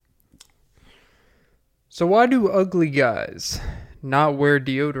So why do ugly guys not wear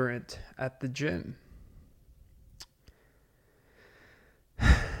deodorant at the gym?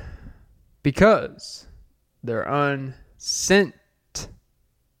 Because they're unsensitized.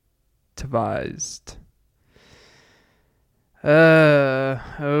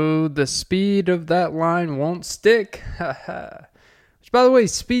 The speed of that line won't stick. Which, by the way,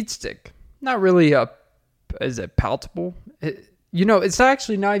 speed stick. Not really is it palatable? It's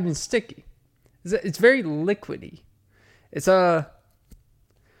actually not even sticky. It's very liquidy. That's the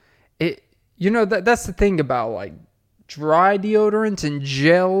thing about like dry deodorants and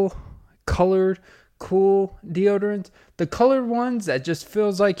gel colored cool deodorants. The colored ones that just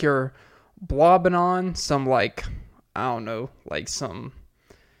feels like you're blobbing on some some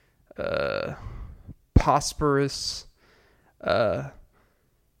phosphorus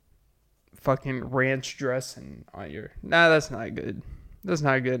fucking ranch dressing on your... Nah, that's not good. That's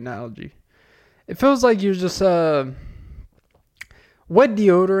not a good analogy. It feels like you're just... wet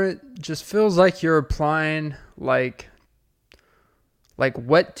deodorant just feels like you're applying like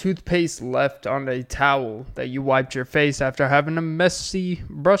wet toothpaste left on a towel that you wiped your face after having a messy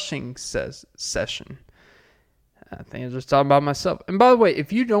brushing session. I think I'm just talking about myself. And by the way,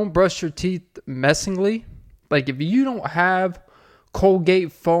 if you don't brush your teeth messingly, like if you don't have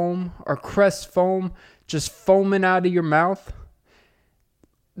Colgate foam or Crest foam just foaming out of your mouth,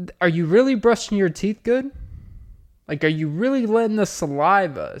 are you really brushing your teeth good? Like, are you really letting the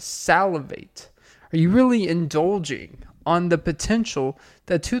saliva salivate? Are you really indulging on the potential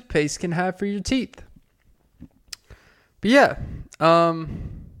that toothpaste can have for your teeth? But yeah,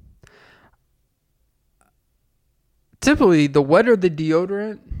 typically, the wetter the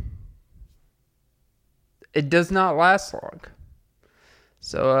deodorant, it does not last long.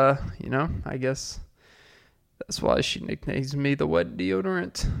 So, I guess that's why she nicknames me the wet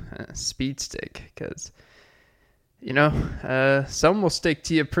deodorant speed stick. Because, some will stick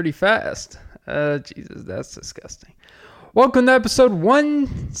to you pretty fast. Jesus, that's disgusting. Welcome to episode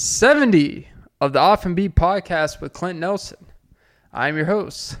 170 of the Off and Beat podcast with Clint Nelson. I'm your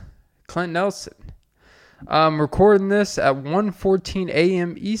host, Clint Nelson. I'm recording this at 1:14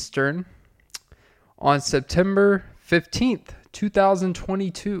 a.m. Eastern on September 15th,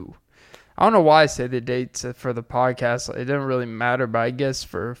 2022. I don't know why I say the dates for the podcast. It doesn't really matter, but I guess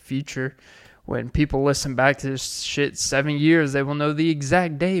for future, when people listen back to this shit 7 years, they will know the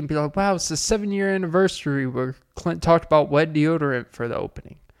exact date and be like, wow, it's the 7-year anniversary where Clint talked about wet deodorant for the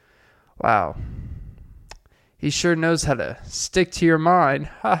opening. Wow. He sure knows how to stick to your mind.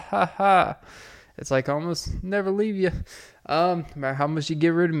 Ha ha ha. It's like almost never leave you. No matter how much you get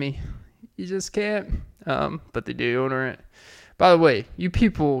rid of me, you just can't. But the deodorant. By the way, you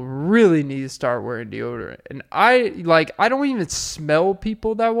people really need to start wearing deodorant. And I don't even smell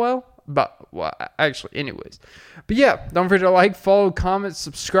people that well. Anyways. But yeah, don't forget to like, follow, comment,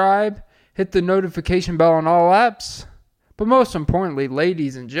 subscribe. Hit the notification bell on all apps. But most importantly,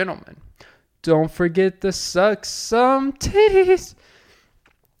 ladies and gentlemen, don't forget to suck some titties.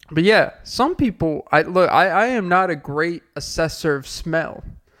 But yeah, some people, I am not a great assessor of smell.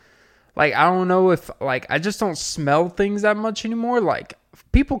 Like, I don't know if, I just don't smell things that much anymore. Like,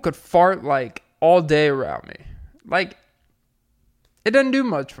 people could fart, all day around me. It doesn't do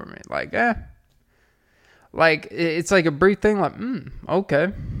much for me. It's like a brief thing,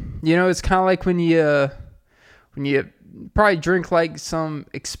 okay. It's kind of like when you probably drink, some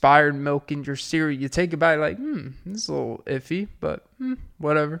expired milk in your cereal. You take a bite, this is a little iffy, but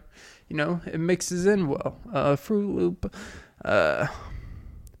whatever. It mixes in well. Fruit Loop.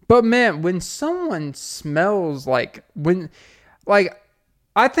 But man, when someone smells I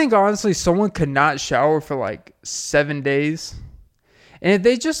think honestly someone could not shower for 7 days. And if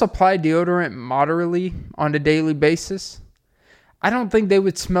they just apply deodorant moderately on a daily basis, I don't think they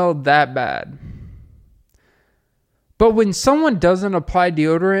would smell that bad. But when someone doesn't apply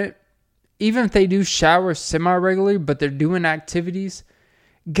deodorant, even if they do shower semi-regularly, but they're doing activities,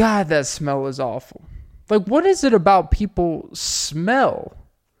 God, that smell is awful. What is it about people smell?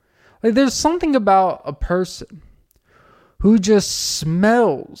 There's something about a person who just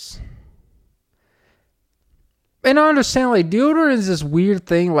smells. And I understand, deodorant is this weird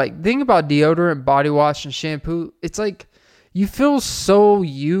thing. Think about deodorant, body wash, and shampoo. It's you feel so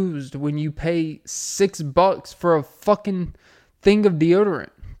used when you pay $6 for a fucking thing of deodorant.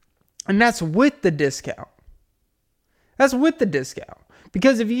 And that's with the discount. Because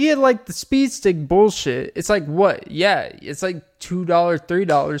if you get the speed stick bullshit, it's what? Yeah, it's $2,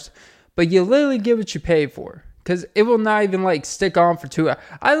 $3. But you literally get what you pay for. Because it will not even stick on for 2 hours.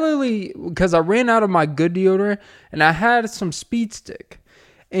 Because I ran out of my good deodorant and I had some speed stick.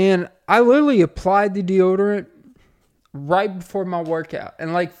 And I literally applied the deodorant right before my workout.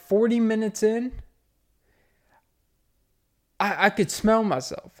 And like 40 minutes in, I could smell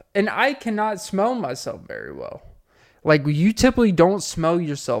myself. And I cannot smell myself very well. Like, you typically don't smell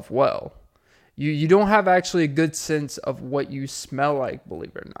yourself well. You don't have actually a good sense of what you smell like,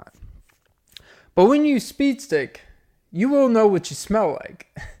 believe it or not. But when you speed stick, you will know what you smell like.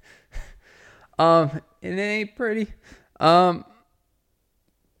 It ain't pretty. And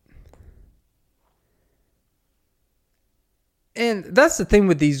that's the thing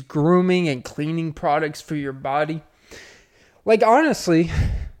with these grooming and cleaning products for your body. Like, honestly,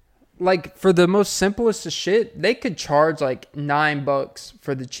 like, for the most simplest of shit, they could charge like $9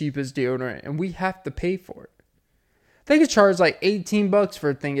 for the cheapest deodorant, and we have to pay for it. They could charge like $18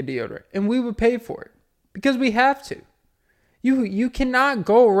 for a thing of deodorant, and we would pay for it because we have to. You cannot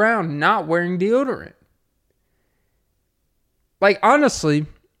go around not wearing deodorant. Like, honestly,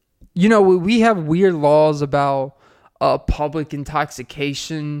 we have weird laws about public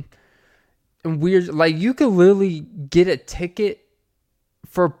intoxication and weird, like, you could literally get a ticket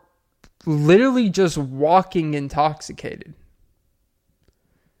for literally just walking intoxicated.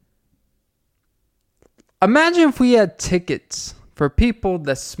 Imagine if we had tickets for people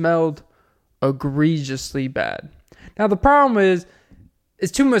that smelled egregiously bad. Now, the problem is,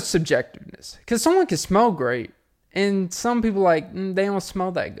 it's too much subjectiveness. Because someone can smell great, and some people they don't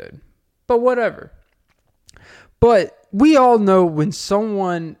smell that good. But whatever. But we all know when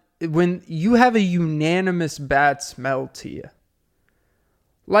you have a unanimous bad smell to you.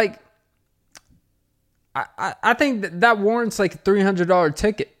 Like, I think that warrants like a $300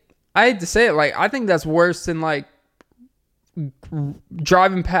 ticket. I hate to say it, I think that's worse than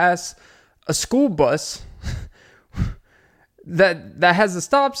driving past a school bus that has the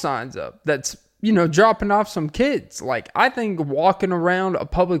stop signs up. That's dropping off some kids. I think walking around a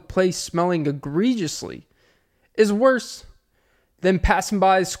public place smelling egregiously is worse than passing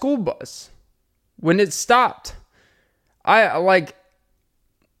by a school bus when it stopped. That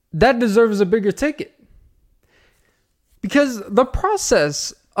deserves a bigger ticket. Because the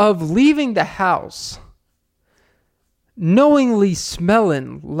process of leaving the house knowingly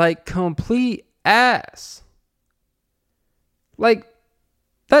smelling like complete ass, you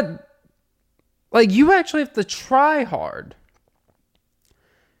actually have to try hard.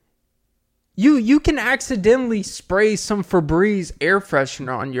 You can accidentally spray some Febreze air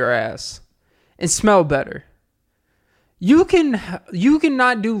freshener on your ass and smell better. You can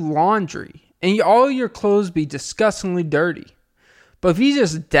not do laundry and all your clothes be disgustingly dirty. But if you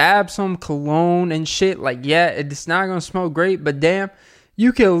just dab some cologne and shit, it's not going to smell great, but damn,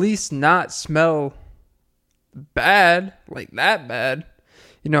 you can at least not smell bad, that bad.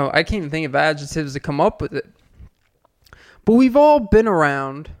 I can't even think of adjectives to come up with it. But we've all been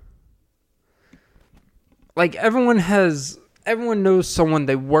around. Everyone knows someone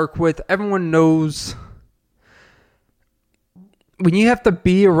they work with. Everyone knows when you have to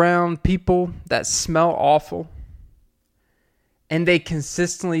be around people that smell awful and they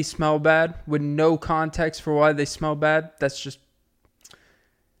consistently smell bad with no context for why they smell bad. That's just,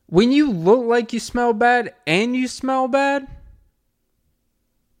 when you look like you smell bad and you smell bad,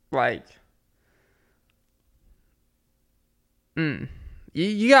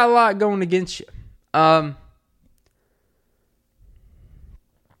 you got a lot going against you. But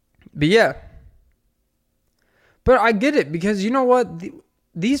yeah. But I get it, because you know what?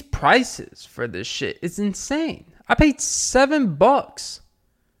 These prices for this shit, it's insane. I paid $7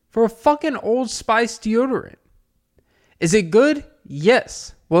 for a fucking Old Spice deodorant. Is it good?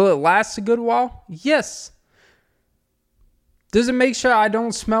 Yes. Will it last a good while? Yes. Does it make sure I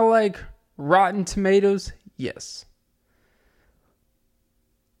don't smell like rotten tomatoes? Yes.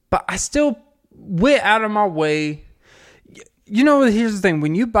 But I still went out of my way. Here's the thing.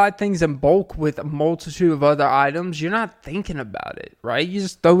 When you buy things in bulk with a multitude of other items, you're not thinking about it, right? You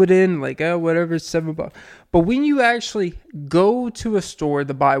just throw it in whatever, $7. But when you actually go to a store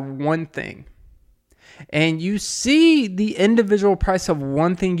to buy one thing and you see the individual price of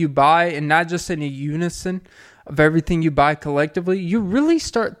one thing you buy and not just in a unison of everything you buy collectively, you really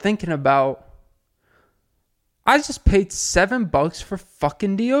start thinking about, I just paid $7 for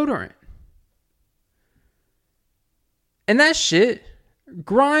fucking deodorant. And that shit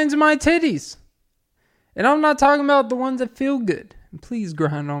grinds my titties. And I'm not talking about the ones that feel good. Please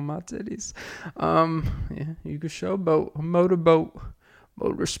grind on my titties. You can showboat, motorboat,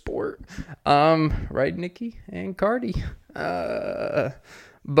 motorsport. Right, Nikki and Cardi. Because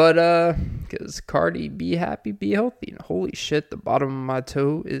Cardi, be happy, be healthy. And holy shit, the bottom of my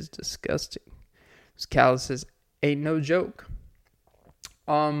toe is disgusting. Those calluses ain't no joke.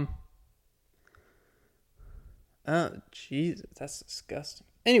 Oh, Jesus, that's disgusting.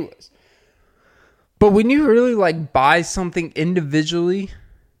 Anyways, but when you really like buy something individually,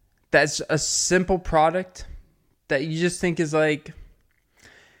 that's a simple product that you just think is like,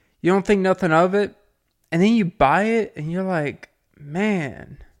 you don't think nothing of it, and then you buy it and you're like,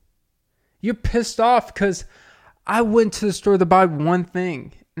 man, you're pissed off because I went to the store to buy one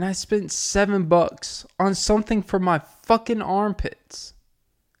thing and I spent $7 on something for my fucking armpits.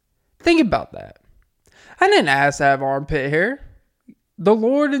 Think about that. I didn't ask to have armpit hair. The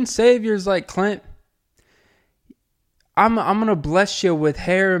Lord and Savior's like, Clint, I'm going to bless you with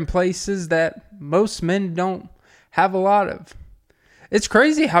hair in places that most men don't have a lot of. It's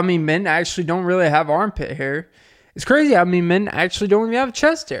crazy how many men actually don't really have armpit hair. It's crazy how many men actually don't even have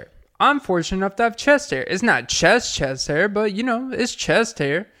chest hair. I'm fortunate enough to have chest hair. It's not chest hair, but, it's chest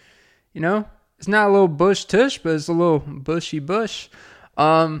hair. It's not a little bush tush, but it's a little bushy bush.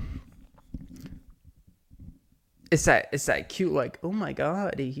 It's that cute, like, oh my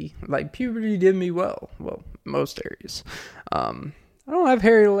God, like puberty did me well. Well, most areas. I don't have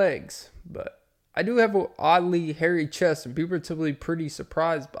hairy legs, but I do have an oddly hairy chest, and people are typically pretty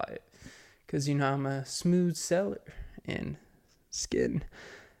surprised by it. Because, I'm a smooth sailor in skin.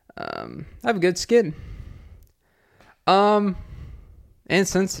 I have a good skin. And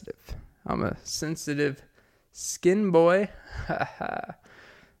sensitive. I'm a sensitive skin boy.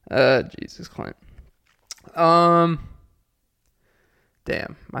 Jesus, Clint. Damn,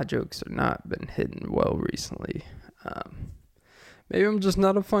 my jokes have not been hitting well recently. Maybe I'm just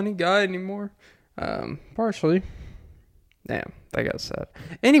not a funny guy anymore. Partially. Damn, that got sad.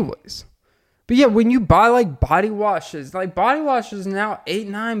 Anyways. But yeah, when you buy like body washes now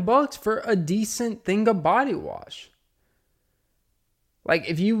 $8-9 for a decent thing of body wash. Like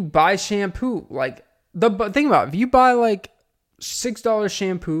if you buy shampoo, like think about it, if you buy like $6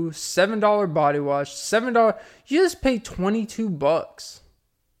 shampoo, $7 body wash, $7, you just pay $22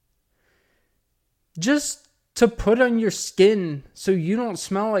 just to put on your skin so you don't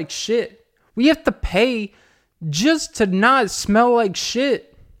smell like shit. We have to pay just to not smell like shit.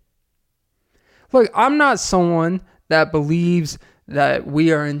 Look, I'm not someone that believes that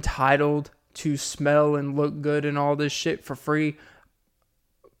we are entitled to smell and look good and all this shit for free.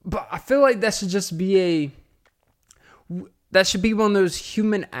 But I feel like that should just be that should be one of those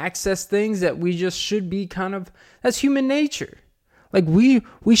human access things that we just should be that's human nature. Like we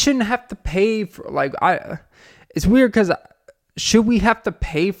shouldn't have to pay for, it's weird because should we have to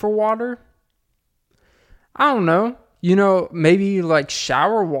pay for water? I don't know. Maybe like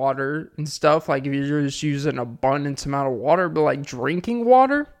shower water and stuff, like if you're just using an abundance amount of water, but like drinking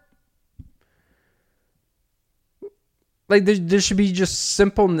water, like there should be just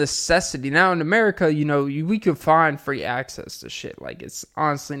simple necessity. Now in America, we could find free access to shit. Like it's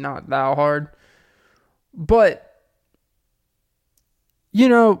honestly not that hard. But,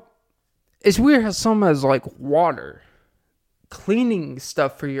 it's weird how someone has like water, cleaning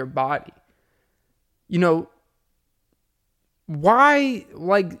stuff for your body. Why,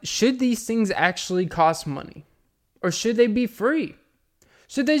 should these things actually cost money? Or should they be free?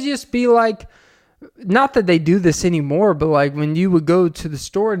 Should they just be not that they do this anymore, but when you would go to the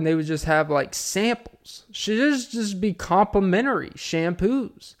store and they would just have samples. Should it just be complimentary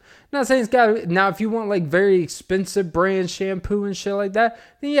shampoos? I'm not saying it's got now if you want very expensive brand shampoo and shit like that,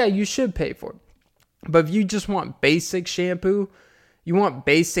 then yeah, you should pay for it. But if you just want basic shampoo, you want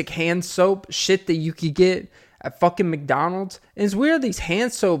basic hand soap, shit that you could get at fucking McDonald's. And it's weird these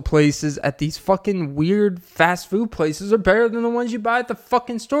hand soap places at these fucking weird fast food places are better than the ones you buy at the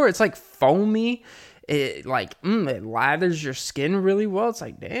fucking store. It's foamy. It it lathers your skin really well. It's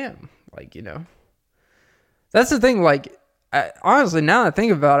damn. That's the thing. Honestly, now that I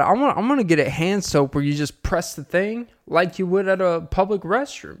think about it, I'm gonna get a hand soap where you just press the thing like you would at a public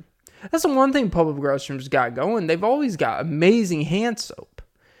restroom. That's the one thing public restrooms got going. They've always got amazing hand soap.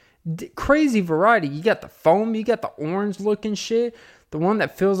 Crazy variety. You got the foam, you got the orange looking shit, the one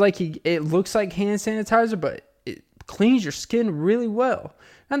that feels like it looks like hand sanitizer, but it cleans your skin really well.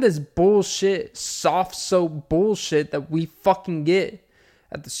 Not this bullshit soft soap bullshit that we fucking get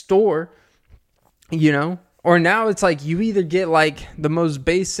at the store, or now it's you either get the most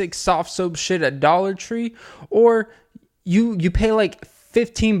basic soft soap shit at Dollar Tree, or you pay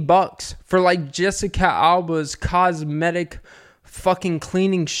 $15 for Jessica Alba's cosmetic fucking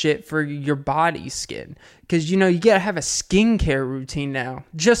cleaning shit for your body skin. Because, you gotta have a skincare routine now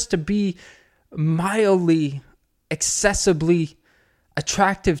just to be mildly, accessibly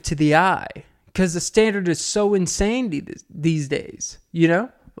attractive to the eye. Because the standard is so insane these days,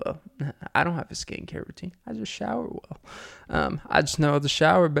 Well, I don't have a skincare routine. I just shower well. I just know how to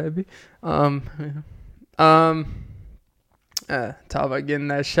shower, baby. Talk about getting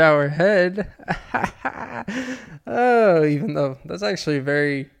that shower head. Oh, even though that's actually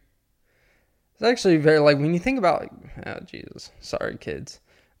very, like, when you think about, like, oh, Jesus, sorry, kids.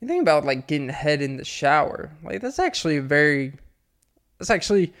 When you think about, like, getting head in the shower, like,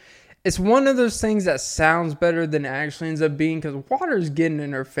 it's one of those things that sounds better than it actually ends up being, because water's getting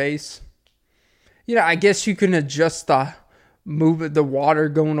in her face. You know, I guess you can adjust the water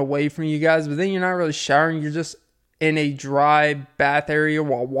going away from you guys, but then you're not really showering. You're just in a dry bath area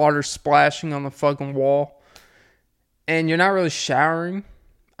while water's splashing on the fucking wall. And you're not really showering.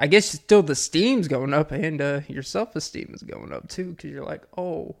 I guess still the steam's going up, and your self-esteem is going up too, because you're like,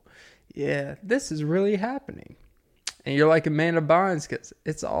 oh, yeah, this is really happening. And you're like Amanda Bynes, because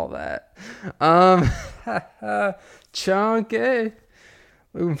it's all that. Chunky.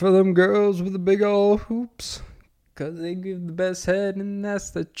 Looking for them girls with the big old hoops, because they give the best head, and that's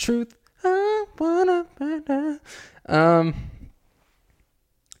the truth.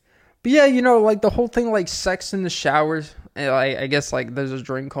 But yeah, you know, like the whole thing, like sex in the showers. And I guess like there's a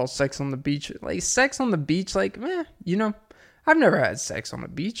drink called Sex on the Beach. Like sex on the beach, like, you know, I've never had sex on the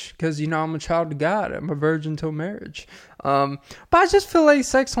beach because, you know, I'm a child of God. I'm a virgin till marriage. But I just feel like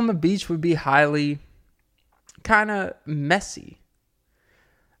sex on the beach would be highly kind of messy.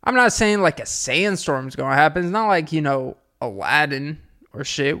 I'm not saying like a sandstorm's going to happen. It's not like, you know, Aladdin or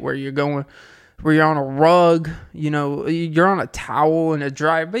shit where you're on a rug, you know, you're on a towel and a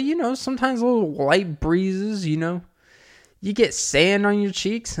dry, but, you know, sometimes little light breezes, you know, you get sand on your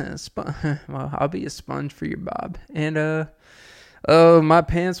cheeks, and well, I'll be a sponge for your Bob. And, my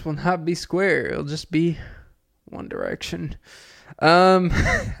pants will not be square. It'll just be one direction. But,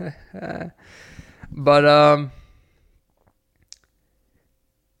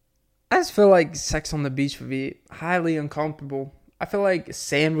 I just feel like sex on the beach would be highly uncomfortable. I feel like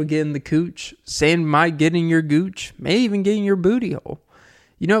sand would get in the cooch. Sand might get in your gooch. May even get in your booty hole.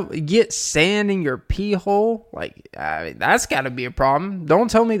 You know, get sand in your pee hole. Like, I mean, that's got to be a problem. Don't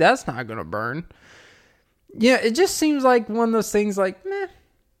tell me that's not going to burn. Yeah, it just seems like one of those things like, meh. It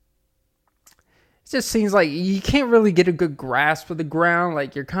just seems like you can't really get a good grasp of the ground.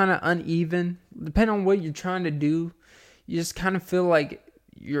 Like, you're kind of uneven. Depending on what you're trying to do, you just kind of feel like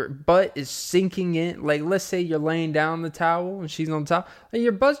your butt is sinking in. Like, let's say you're laying down the towel and she's on top. Like,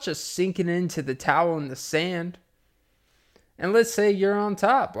 your butt's just sinking into the towel in the sand. And let's say you're on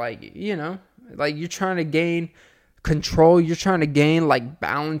top. Like, you know, like you're trying to gain control. You're trying to gain, like,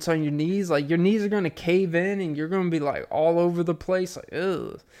 balance on your knees. Like, your knees are going to cave in and you're going to be, like, all over the place. Like,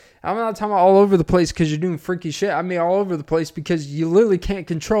 ugh. I'm not talking about all over the place because you're doing freaky shit. I mean all over the place because you literally can't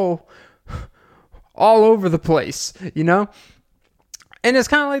control all over the place, you know? And it's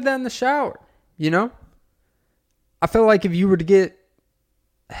kind of like that in the shower, you know? I feel like if you were to get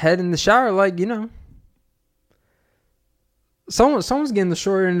head in the shower, like, you know, someone's getting the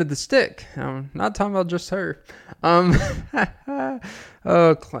short end of the stick. I'm not talking about just her. Oh,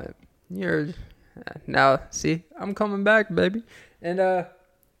 Clint, now, see, I'm coming back, baby. And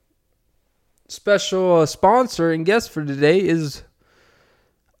special sponsor and guest for today is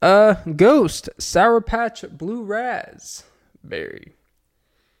Ghost Sour Patch Blue Raspberry.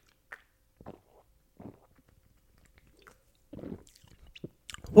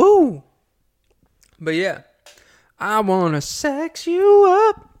 Woo! But yeah, I wanna sex you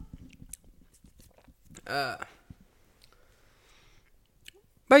up.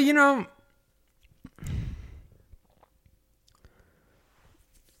 But you know,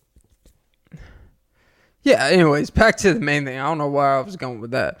 yeah, anyways, back to the main thing. I don't know where I was going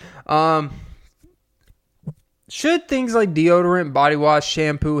with that. Should things like deodorant, body wash,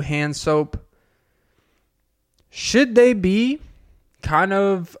 shampoo, hand soap, should they be kind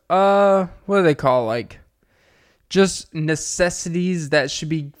of, what do they call, like, just necessities that should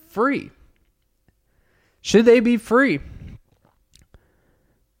be free? Should they be free?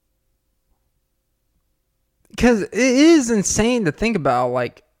 Because it is insane to think about,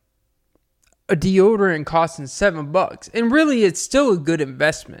 like, a deodorant costing $7. And really, it's still a good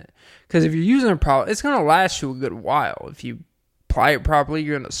investment. Because if you're using a product, it's going to last you a good while. If you apply it properly,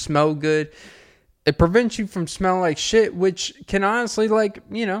 you're going to smell good. It prevents you from smelling like shit, which can honestly, like,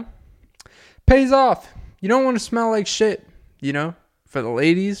 you know, pays off. You don't want to smell like shit, you know, for the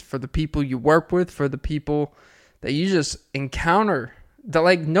ladies, for the people you work with, for the people that you just encounter. That,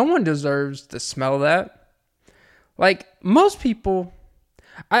 like, no one deserves to smell that. Like, most people,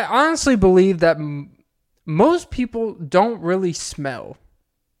 I honestly believe that most people don't really smell.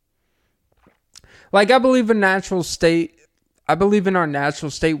 Like, I believe a natural state, I believe in our natural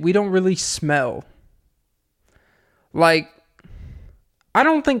state, we don't really smell. Like, I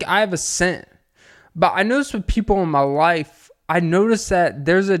don't think I have a scent. But I notice with people in my life, I notice that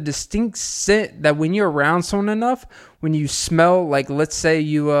there's a distinct scent that when you're around someone enough, when you smell, like, let's say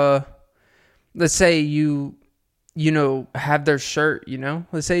you have their shirt,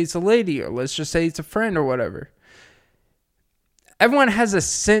 let's say it's a lady, or let's just say it's a friend or whatever. Everyone has a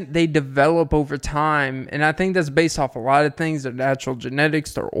scent they develop over time, and I think that's based off a lot of things, their natural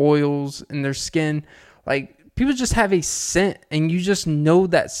genetics, their oils in their skin. Like, people just have a scent, and you just know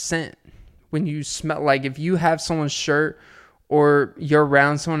that scent when you smell. Like, if you have someone's shirt or you're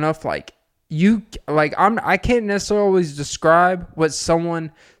around someone enough, I can't necessarily always describe what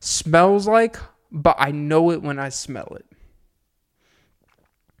someone smells like, but I know it when I smell it.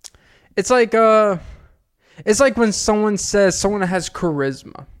 It's like when someone says someone has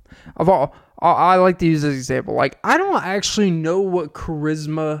charisma. I like to use this example. Like, I don't actually know what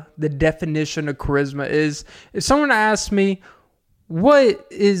charisma, the definition of charisma is. If someone asks me, what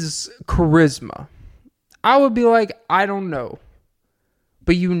is charisma? I would be like, I don't know.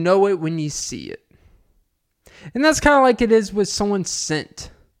 But you know it when you see it. And that's kind of like it is with someone's scent.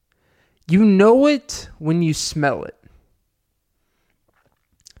 You know it when you smell it.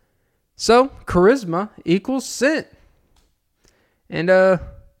 So, charisma equals scent. And,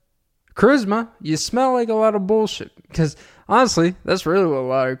 charisma, you smell like a lot of bullshit. Because, honestly, that's really what a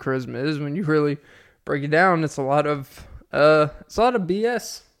lot of charisma is. When you really break it down, it's a lot of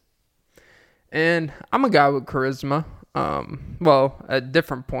BS. And I'm a guy with charisma. At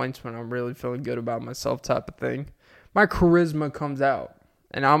different points when I'm really feeling good about myself type of thing, my charisma comes out.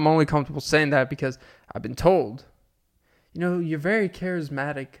 And I'm only comfortable saying that because I've been told, you're very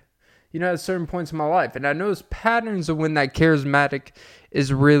charismatic, at certain points in my life. And I notice patterns of when that charismatic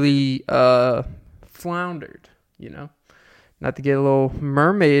is really floundered, Not to get a little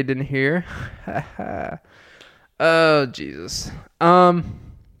mermaid in here. Oh, Jesus. But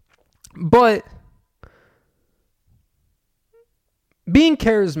being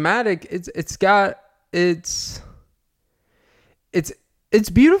charismatic, it's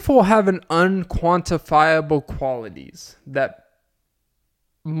beautiful having unquantifiable qualities that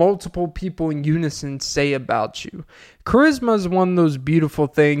multiple people in unison say about you. Charisma is one of those beautiful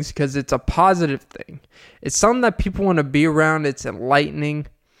things because it's a positive thing. It's something that people want to be around. It's enlightening.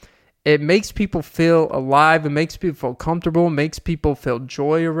 It makes people feel alive. It makes people feel comfortable. It makes people feel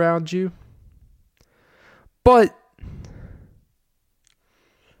joy around you. But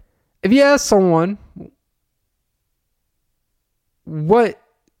if you ask someone, what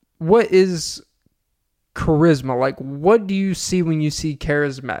is charisma? Like, what do you see when you see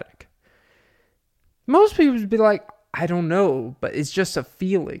charismatic? Most people would be like, I don't know, but it's just a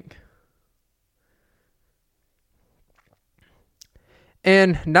feeling.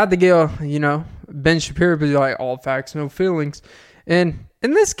 And not to get, Ben Shapiro be like, all facts, no feelings. And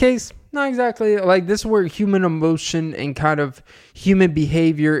in this case, not exactly. Like, this is where human emotion and kind of human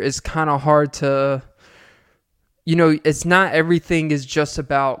behavior is kind of hard to, it's not everything is just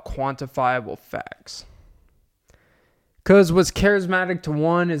about quantifiable facts. Because what's charismatic to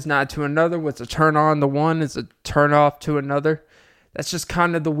one is not to another. What's a turn on to one is a turn off to another. That's just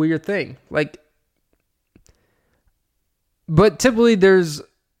kind of the weird thing. Like, but typically there's,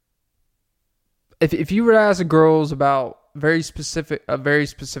 if you were to ask girls about a very specific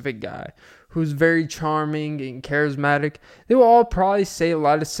guy who's very charming and charismatic, they will all probably say a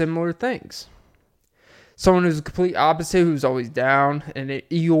lot of similar things. Someone who's a complete opposite, who's always down, and an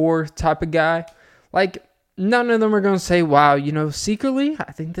Eeyore type of guy, like, none of them are going to say, wow, secretly,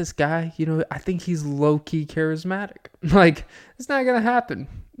 I think this guy, I think he's low-key charismatic. Like, it's not going to happen.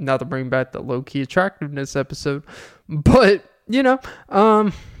 Not to bring back the low-key attractiveness episode. But,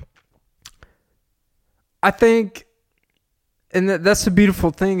 I think, and that's the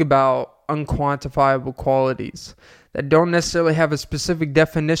beautiful thing about unquantifiable qualities that don't necessarily have a specific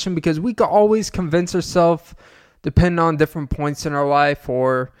definition, because we can always convince ourselves, depending on different points in our life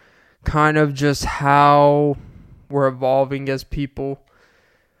or kind of just how we're evolving as people,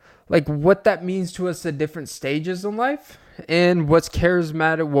 like what that means to us at different stages in life. And what's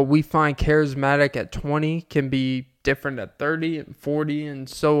charismatic, what we find charismatic at 20 can be different at 30 and 40 and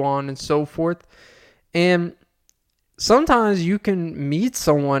so on and so forth. And sometimes you can meet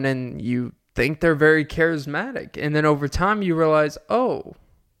someone and you think they're very charismatic, and then over time you realize, oh,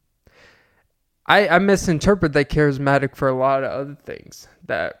 I misinterpret that charismatic for a lot of other things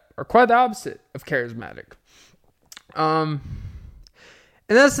that are quite the opposite of charismatic. And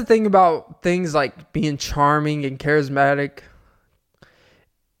that's the thing about things like being charming and charismatic.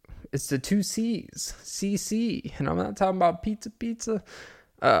 It's the two C's, CC, and I'm not talking about pizza.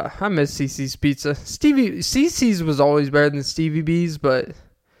 I miss CC's pizza. CC's was always better than Stevie B's, but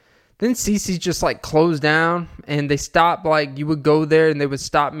then CC's just like closed down, and they stopped. Like, you would go there and they would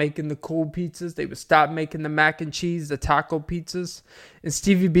stop making the cool pizzas. They would stop making the mac and cheese, the taco pizzas, and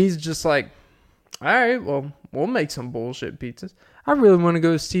Stevie B's just like, all right, well, we'll make some bullshit pizzas. I really want to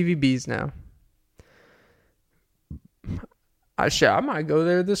go to Stevie B's now. I might go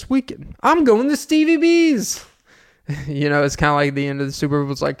there this weekend. I'm going to Stevie B's. It's kind of like the end of the Super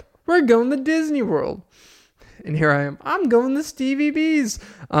Bowl. It's like, we're going to Disney World. And here I am. I'm going to Stevie B's.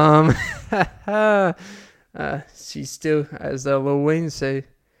 She's still, as Lil Wayne say,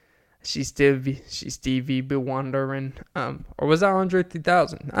 she's Stevie be wondering. Or was that Andre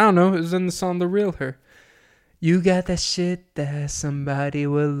 3000? I don't know. It was in the song The Real Her. You got that shit that somebody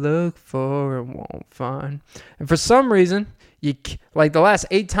will look for and won't find. And for some reason, like the last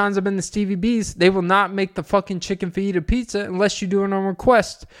 8 times I've been to Stevie B's, they will not make the fucking chicken fajita pizza unless you do it on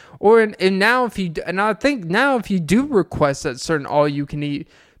request. I think now if you do request at certain all-you-can-eat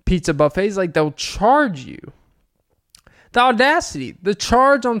pizza buffets, like, they'll charge you. The audacity, the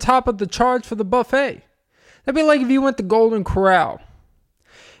charge on top of the charge for the buffet. That'd be like if you went to Golden Corral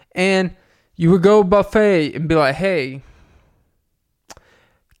and you would go buffet and be like, hey,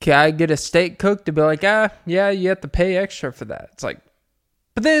 can I get a steak cooked? To be like, yeah, you have to pay extra for that. It's like,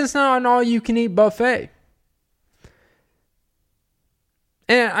 but then it's not an all-you-can-eat buffet.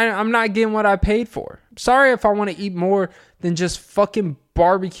 And I'm not getting what I paid for. Sorry if I want to eat more than just fucking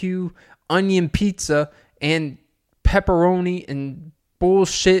barbecue, onion pizza, and pepperoni and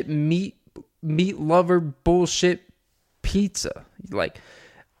bullshit meat lover bullshit pizza. Like,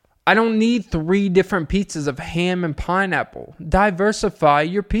 I don't need 3 different pizzas of ham and pineapple. Diversify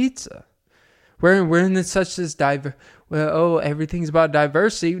your pizza. We're in such this everything's about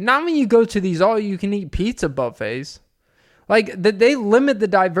diversity. Not when you go to these all-you-can-eat pizza buffets. Like, they limit the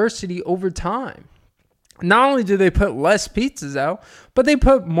diversity over time. Not only do they put less pizzas out, but they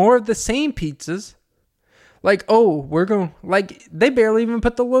put more of the same pizzas. Like, they barely even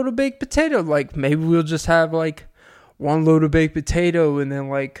put the loaded baked potato. Like, maybe we'll just have, like, 1 loaded baked potato, and then,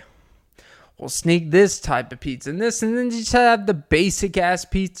 like, we'll sneak this type of pizza and this, and then just have the basic ass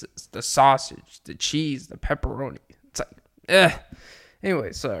pizzas, the sausage, the cheese, the pepperoni. It's like,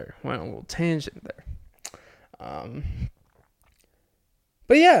 Anyway, sorry, went on a little tangent there.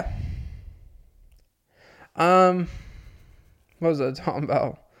 But yeah. What was I talking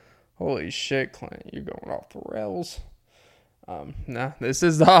about? Holy shit, Clint, you're going off the rails. This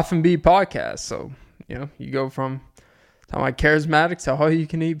is the Off and Beat podcast, so you go from talking about charismatic to all you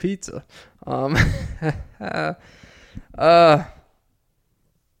can eat pizza. But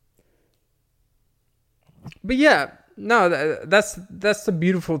yeah, no, that's the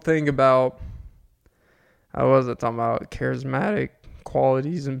beautiful thing about, I wasn't talking about charismatic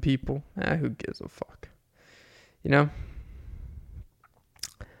qualities in people. Who gives a fuck? Yeah,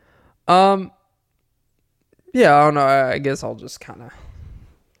 I don't know. I guess I'll just kind of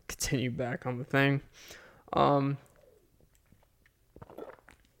continue back on the thing.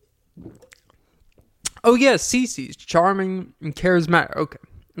 Oh yeah, CC's charming and charismatic. Okay,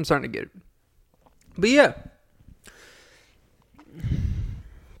 I'm starting to get it. But yeah,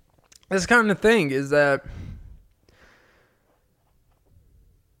 this kind of thing is that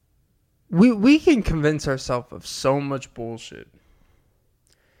we can convince ourselves of so much bullshit,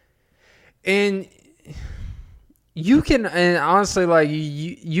 and you can, and honestly, like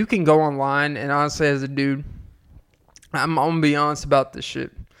you can go online, and honestly, as a dude, I'm gonna be honest about this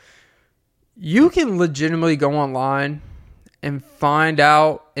shit. You can legitimately go online and find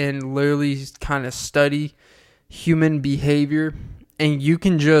out and literally kind of study human behavior, and you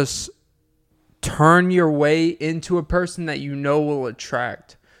can just turn your way into a person that will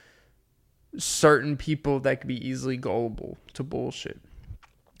attract certain people that could be easily gullible to bullshit.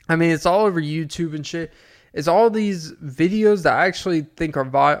 I mean, it's all over YouTube and shit. It's all these videos that I actually think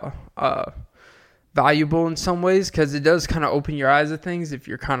are valuable in some ways, because it does kind of open your eyes to things if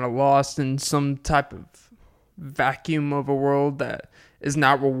you're kind of lost in some type of vacuum of a world that is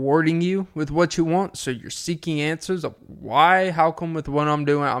not rewarding you with what you want. So you're seeking answers of how come with what I'm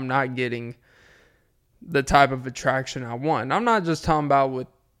doing I'm not getting the type of attraction I want. I'm not just talking about with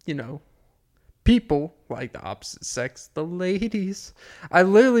people like the opposite sex, the ladies. I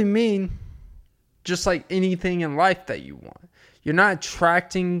literally mean just like anything in life that you want. You're not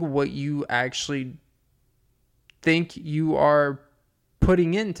attracting what you actually think you are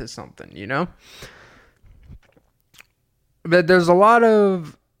putting into something, But there's a lot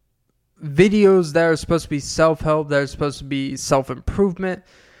of videos that are supposed to be self-help, that are supposed to be self-improvement,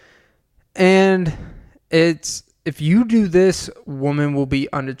 And it's, if you do this, women will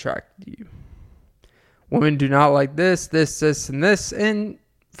be unattracted to you. Women do not like this, and this. And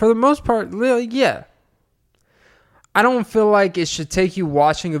for the most part, yeah. I don't feel like it should take you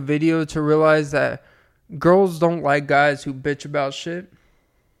watching a video to realize that girls don't like guys who bitch about shit.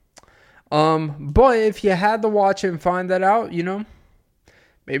 But if you had to watch it and find that out,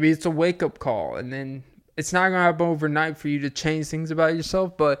 maybe it's a wake-up call. And then it's not going to happen overnight for you to change things about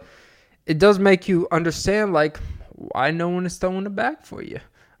yourself. But it does make you understand, like, why no one is throwing it back for you.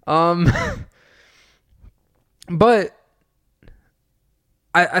 But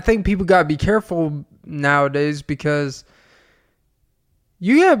I think people got to be careful nowadays, because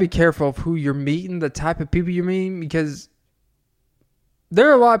you got to be careful of who you're meeting, the type of people you're meeting, because there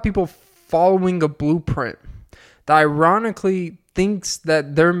are a lot of people following a blueprint that ironically thinks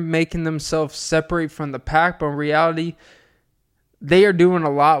that they're making themselves separate from the pack, but in reality, they are doing a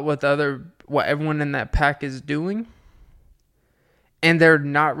lot with what everyone in that pack is doing, and they're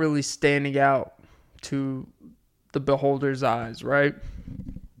not really standing out to the beholder's eyes, right?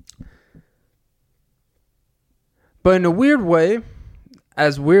 But in a weird way,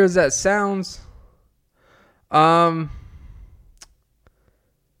 as weird as that sounds,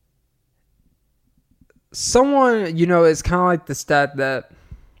 someone, it's kind of like the stat that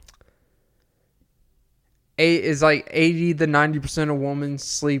 80 to 90% of women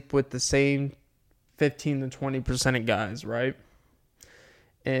sleep with the same 15 to 20% of guys, right?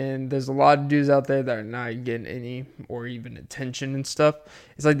 And there's a lot of dudes out there that are not getting any or even attention and stuff.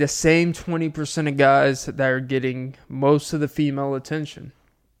 It's like the same 20% of guys that are getting most of the female attention.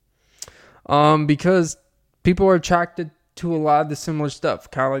 Because people are attracted to a lot of the similar stuff.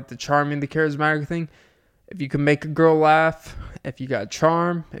 Kind of like the charming, the charismatic thing. If you can make a girl laugh, if you got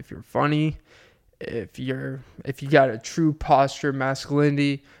charm, if you're funny, if you got a true posture,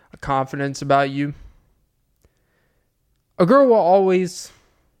 masculinity, a confidence about you, a girl will always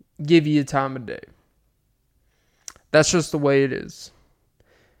give you a time of day. That's just the way it is.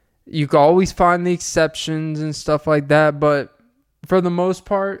 You can always find the exceptions and stuff like that, but for the most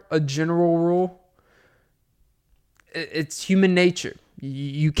part, a general rule, it's human nature.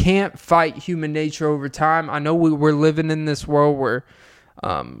 You can't fight human nature over time. I know we're living in this world where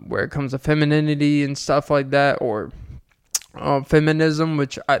it comes to femininity and stuff like that, or feminism,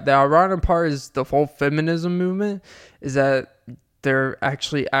 which the ironic part is the whole feminism movement is that they're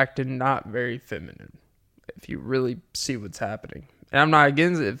actually acting not very feminine, if you really see what's happening. And I'm not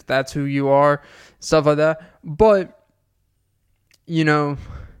against it if that's who you are, stuff like that. But,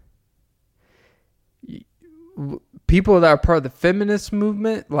 people that are part of the feminist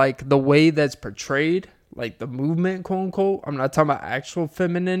movement, like the way that's portrayed, like the movement, quote unquote, I'm not talking about actual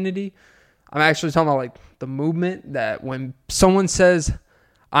femininity. I'm actually talking about like the movement, that when someone says,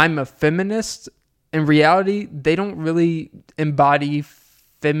 I'm a feminist, in reality, they don't really embody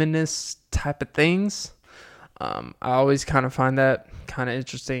feminist type of things. I always kind of find that kind of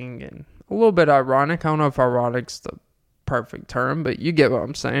interesting and a little bit ironic. I don't know if ironic's the perfect term, but you get what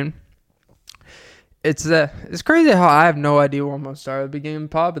I'm saying. It's crazy how I have no idea where I'm going to start at the beginning of the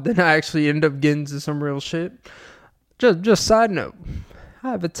pod, but then I actually end up getting to some real shit. Just side note, I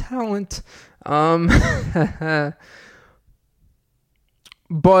have a talent.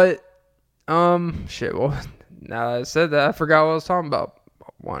 But shit, well, now that I said that, I forgot what I was talking about.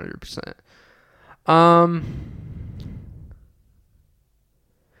 100%.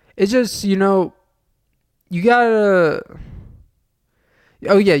 It's just, you gotta,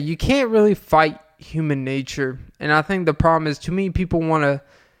 you can't really fight human nature. And I think the problem is too many people want to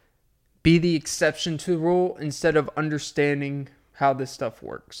be the exception to the rule instead of understanding how this stuff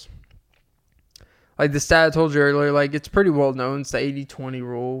works. Like the stat I told you earlier, like it's pretty well known. It's the 80-20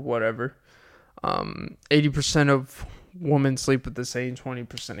 rule, whatever. 80% of women sleep with the same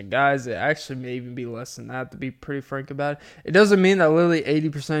 20% of guys. It actually may even be less than that, to be pretty frank about it. It doesn't mean that literally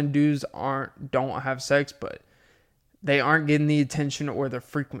 80% of dudes don't have sex, but they aren't getting the attention or the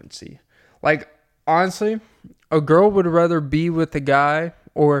frequency. Like, honestly, a girl would rather be with a guy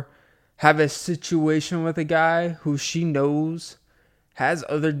or have a situation with a guy who she knows has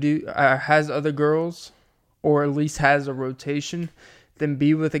other girls, or at least has a rotation, than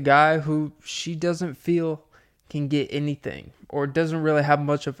be with a guy who she doesn't feel can get anything or doesn't really have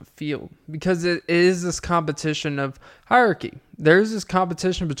much of a field. Because it is this competition of hierarchy. There's this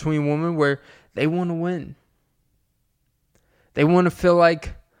competition between women where they want to win. They want to feel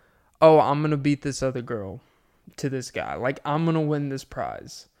like, oh, I'm going to beat this other girl to this guy. Like, I'm going to win this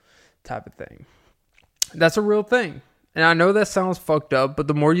prize type of thing. That's a real thing. And I know that sounds fucked up, but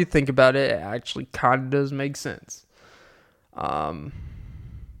the more you think about it, it actually kind of does make sense.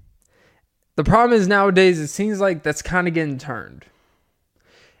 The problem is nowadays it seems like that's kind of getting turned.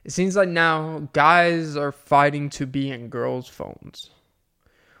 It seems like now guys are fighting to be in girls' phones.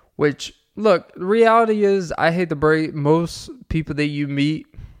 Which, look, the reality is, I hate to break, most people that you meet,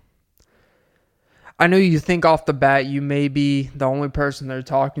 I know you think off the bat you may be the only person they're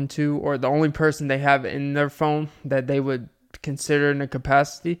talking to or the only person they have in their phone that they would consider in a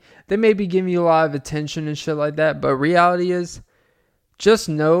capacity. They may be giving you a lot of attention and shit like that, but reality is, just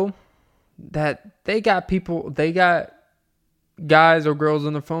know that they got guys or girls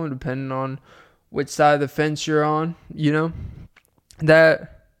on the phone, depending on which side of the fence you're on,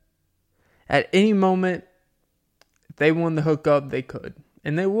 that at any moment, if they wanted to hook up, they could.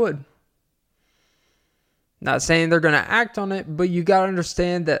 And they would. Not saying they're going to act on it, but you got to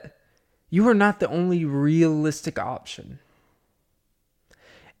understand that you are not the only realistic option.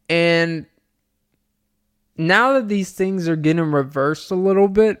 And now that these things are getting reversed a little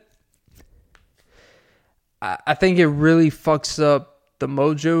bit, I think it really fucks up the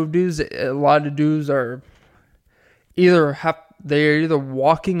mojo of dudes. A lot of dudes are they're either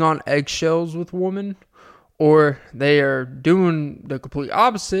walking on eggshells with women, or they are doing the complete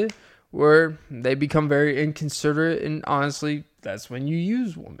opposite, where they become very inconsiderate. And honestly, that's when you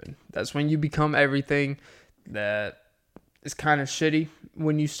use women. That's when you become everything that is kind of shitty.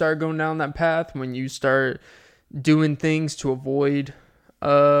 When you start going down that path, when you start doing things to avoid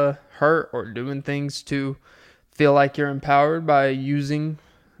hurt, or doing things to feel like you're empowered by using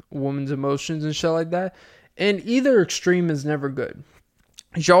women's emotions and shit like that. And either extreme is never good.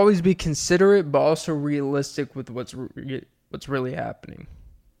 You should always be considerate, but also realistic with what's really happening.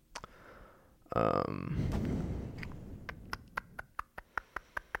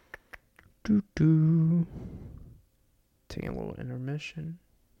 Taking a little intermission.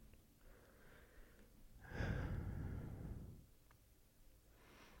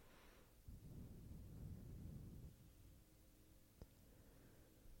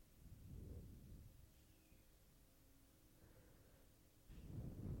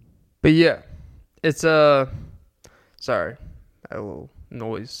 But yeah, it's sorry, I had a little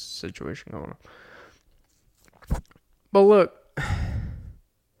noise situation going on. But look,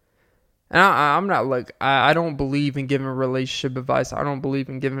 and I'm not like, I don't believe in giving relationship advice. I don't believe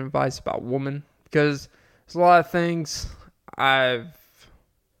in giving advice about women, because there's a lot of things I've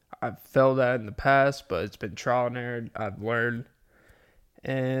failed at in the past, but it's been trial and error. I've learned,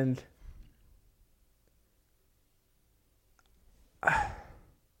 and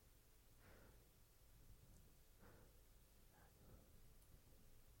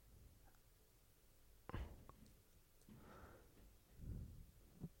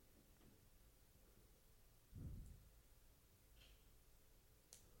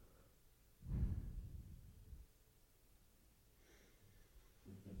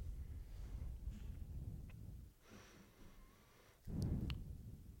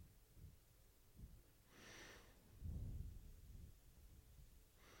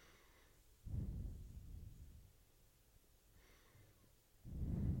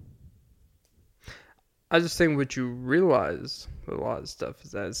I just think what you realize with a lot of stuff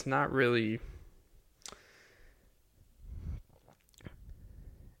is that it's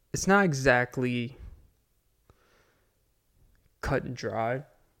not exactly cut and dry.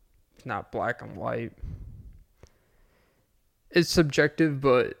 It's not black and white. It's subjective,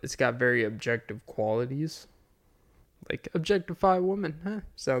 but it's got very objective qualities. Like, objectify women. Huh?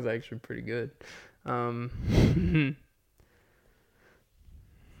 Sounds actually pretty good.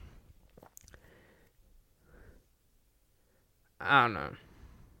 I don't know.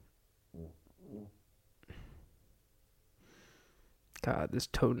 God, this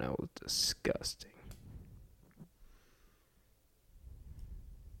toenail is disgusting.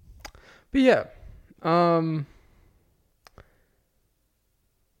 But yeah.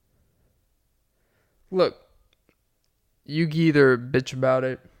 Look, you can either bitch about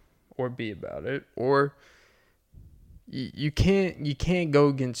it or be about it, or you can't go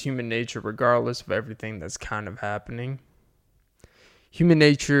against human nature regardless of everything that's kind of happening. Human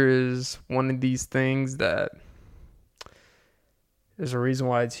nature is one of these things that there's a reason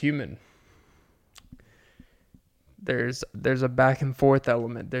why it's human. There's a back and forth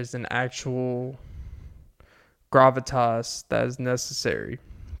element. There's an actual gravitas that is necessary.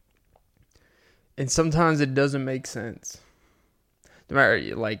 And sometimes it doesn't make sense. No matter,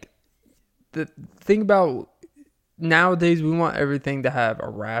 like, the thing about nowadays, we want everything to have a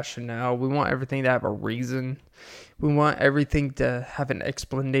rationale. We want everything to have a reason. We want everything to have an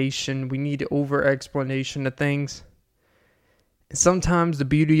explanation. We need over explanation of things. And sometimes the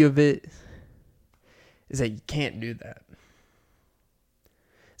beauty of it is that you can't do that.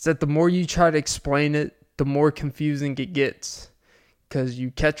 is that the more you try to explain it, the more confusing it gets. Because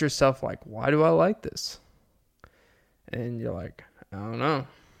you catch yourself like, why do I like this? And you're like, I don't know.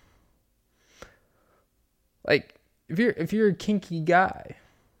 Like, if you're a kinky guy,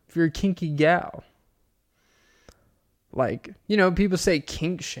 if you're a kinky gal, like, people say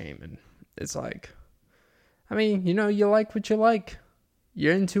kink shaming. It's like, I mean, you like what you like.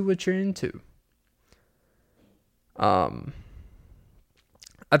 You're into what you're into. I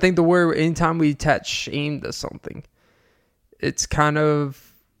think the word, anytime we attach shame to something, it's kind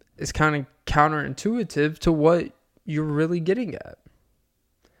of counterintuitive to what you're really getting at.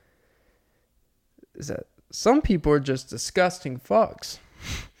 Is that some people are just disgusting fucks.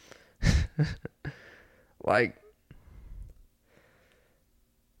 Like,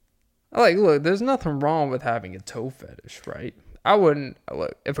 look, there's nothing wrong with having a toe fetish, right? I wouldn't,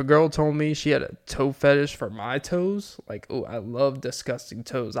 look, if a girl told me she had a toe fetish for my toes, like, oh, I love disgusting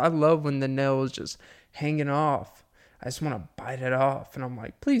toes. I love when the nail is just hanging off. I just want to bite it off. And I'm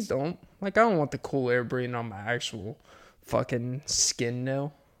like, please don't. Like, I don't want the cool air breathing on my actual fucking skin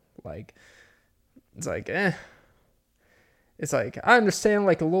nail. Like, it's like, It's like, I understand,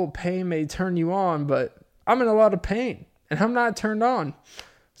 like, a little pain may turn you on, but I'm in a lot of pain. And I'm not turned on.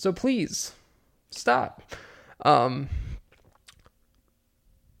 So please, stop. But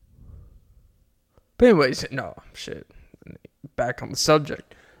anyways, no, shit. Back on the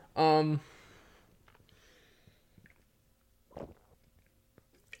subject. But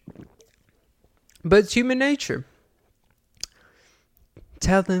it's human nature.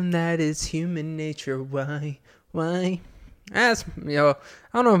 Tell them that it's human nature. Why? Ask, I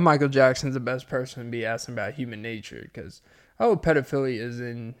don't know if Michael Jackson's the best person to be asking about human nature, because, pedophilia is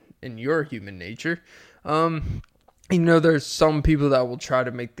in your human nature. There's some people that will try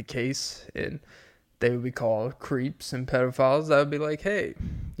to make the case, and they would be called creeps and pedophiles. That would be like, hey,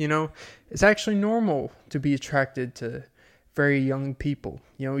 it's actually normal to be attracted to very young people.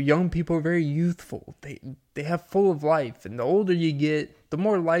 Young people are very youthful. They have full of life, and the older you get, the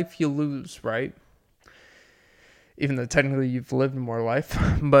more life you lose, right? Even though technically you've lived more life.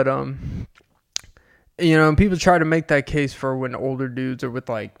 But, people try to make that case for when older dudes are with,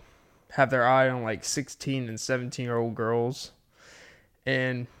 like, have their eye on, like, 16 and 17-year-old girls.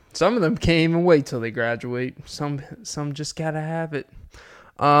 And some of them can't even wait till they graduate. Some just gotta have it.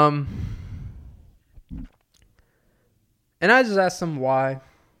 And I just asked them why.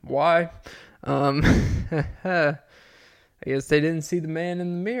 Why? I guess they didn't see the man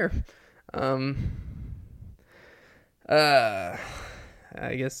in the mirror. I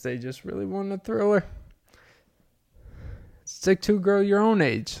guess they just really wanted a thriller. Stick to a girl your own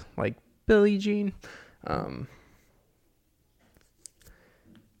age, like Billie Jean. When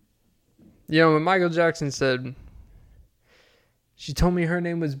Michael Jackson said, she told me her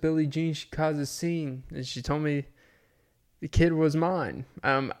name was Billie Jean, she caused a scene, and she told me the kid was mine.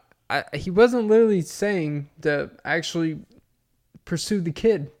 He wasn't literally saying to actually pursue the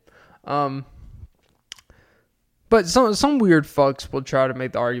kid. But some weird fucks will try to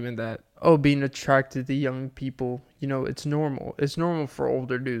make the argument that, being attracted to young people, it's normal. It's normal for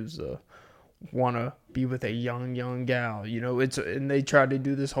older dudes to want to be with a young gal. And they try to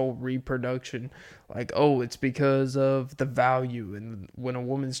do this whole reproduction. Like, it's because of the value. And when a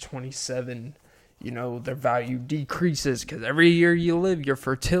woman's 27, their value decreases because every year you live, your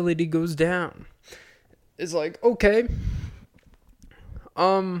fertility goes down. It's like, okay.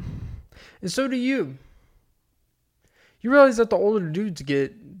 And so do you. You realize that the older dudes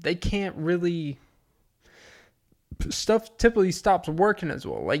get, they can't really, stuff typically stops working as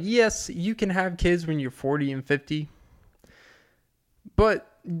well. Like, yes, you can have kids when you're 40 and 50,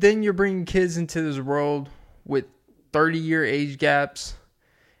 but then you're bringing kids into this world with 30-year age gaps,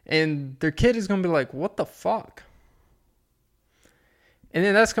 and their kid is going to be like, what the fuck? And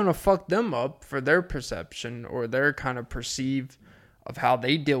then that's going to fuck them up for their perception or their kind of perceive of how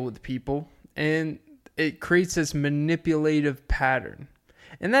they deal with people. And it creates this manipulative pattern.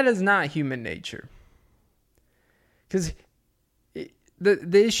 And that is not human nature. Because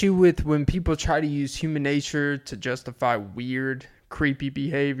the issue with when people try to use human nature to justify weird, creepy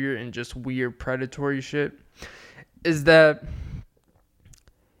behavior and just weird predatory shit is that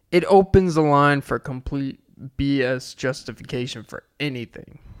it opens the line for complete BS justification for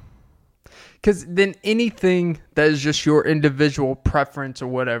anything. Because then anything that is just your individual preference or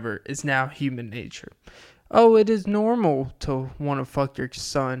whatever is now human nature. It is normal to want to fuck your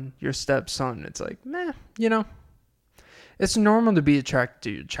son, your stepson. It's like, it's normal to be attracted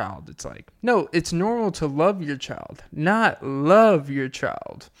to your child. It's like, no, it's normal to love your child, not love your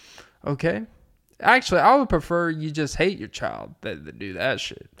child. Okay? Actually, I would prefer you just hate your child than to do that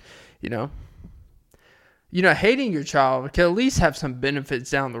shit. You know? Hating your child can at least have some benefits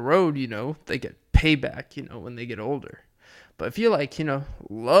down the road, They get payback, when they get older. But if you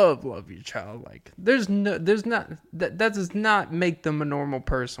love your child, that does not make them a normal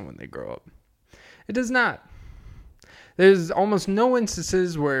person when they grow up. It does not. There's almost no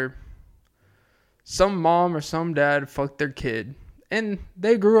instances where some mom or some dad fucked their kid and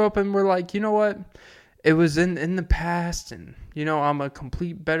they grew up and were like, you know what? It was in the past and, I'm a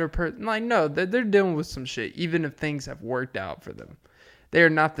complete better person. Like, no, they're dealing with some shit, even if things have worked out for them. They are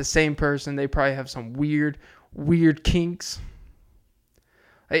not the same person. They probably have some weird kinks.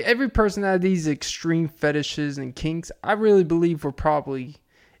 Like, every person that had these extreme fetishes and kinks, I really believe were probably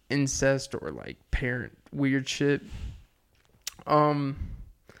incest or, like, parent weird shit. They're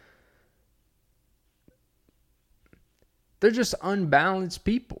just unbalanced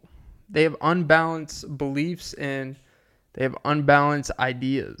people. They have unbalanced beliefs and they have unbalanced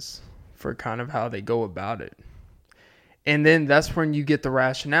ideas for kind of how they go about it. And then that's when you get the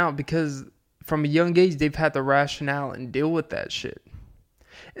rationale, because from a young age, they've had the rationale and deal with that shit.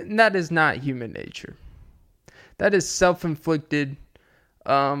 And that is not human nature. That is self-inflicted.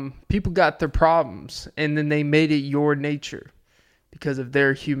 People got their problems and then they made it your nature because of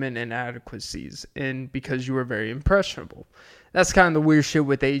their human inadequacies and because you were very impressionable. That's kind of the weird shit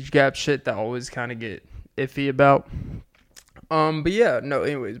with age gap shit that I always kind of get iffy about. But yeah, no,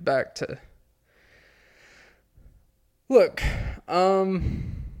 anyways, back to... Look, all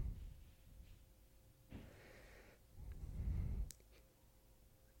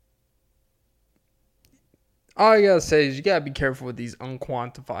I gotta say is you gotta be careful with these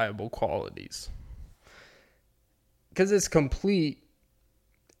unquantifiable qualities. Because it's complete.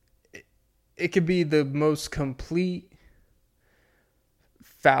 It could be the most complete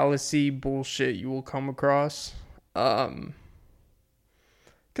fallacy bullshit you will come across. Because,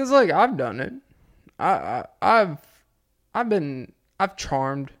 like, I've done it. I've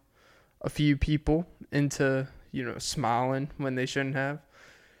charmed a few people into, smiling when they shouldn't have.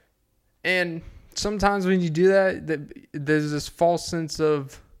 And sometimes when you do that, there's this false sense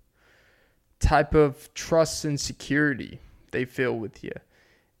of type of trust and security they feel with you.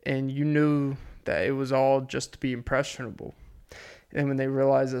 And you knew that it was all just to be impressionable. And when they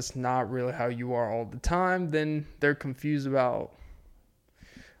realize that's not really how you are all the time, then they're confused about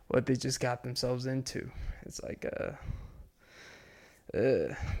what they just got themselves into. It's like,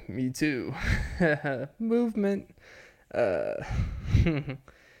 me too. Movement. But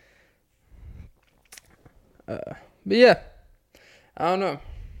yeah, I don't know.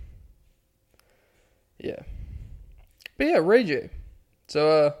 Yeah. But yeah, Ray J.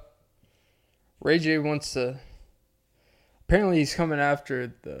 So, Ray J wants to... Apparently he's coming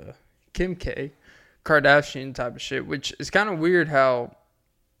after the Kim K. Kardashian type of shit, which is kind of weird how...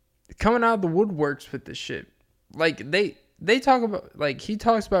 Coming out of the woodworks with this shit. Like, they talk about... Like, he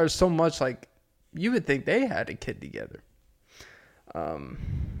talks about her so much, like, you would think they had a kid together.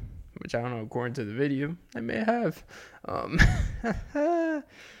 Which I don't know, according to the video, they may have.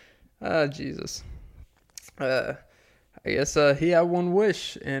 Jesus. I guess he had one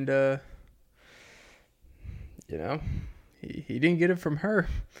wish, and he didn't get it from her.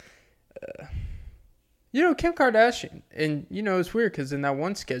 Kim Kardashian, and it's weird because in that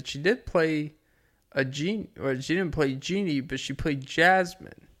one sketch she did play a genie, or she didn't play Genie, but she played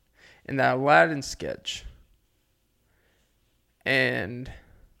Jasmine in that Aladdin sketch, and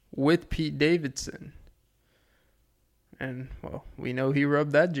with Pete Davidson. And, well, we know he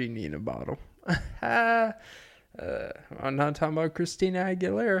rubbed that genie in a bottle. I'm not talking about Christina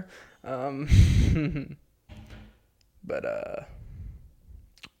Aguilera. But,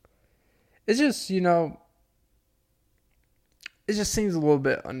 it's just, it just seems a little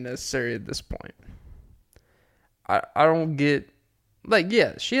bit unnecessary at this point. I don't get, like,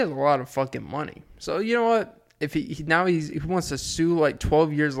 yeah, she has a lot of fucking money. So, you know what? If he wants to sue like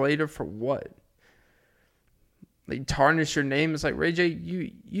 12 years later for what? Like, tarnish your name. It's like, Ray J,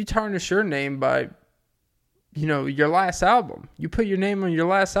 you tarnish your name by, your last album. You put your name on your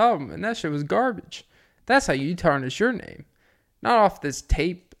last album and that shit was garbage. That's how you tarnish your name. Not off this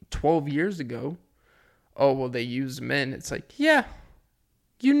tape 12 years ago. Oh, well, they used men. It's like, yeah,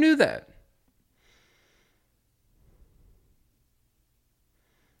 you knew that.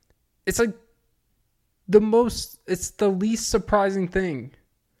 It's like, it's the least surprising thing.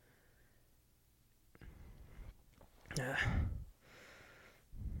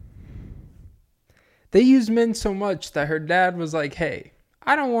 They use men so much that her dad was like, hey,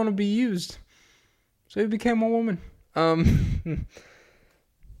 I don't want to be used. So he became a woman. I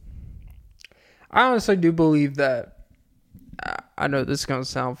I honestly do believe that. I know this is going to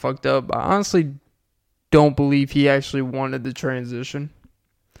sound fucked up, but I honestly don't believe he actually wanted the transition.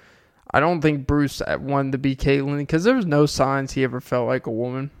 I don't think Bruce wanted to be Caitlyn because there was no signs he ever felt like a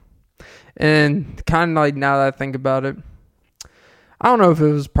woman. And kind of like now that I think about it, I don't know if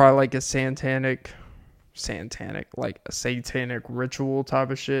it was probably like a satanic, like a satanic ritual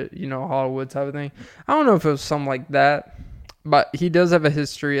type of shit, Hollywood type of thing. I don't know if it was something like that, but he does have a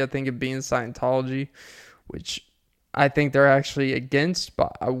history, I think, of being Scientology, which I think they're actually against,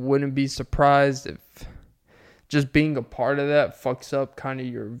 but I wouldn't be surprised if just being a part of that fucks up kind of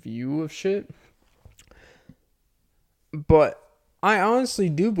your view of shit. But I honestly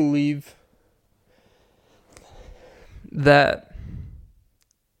do believe that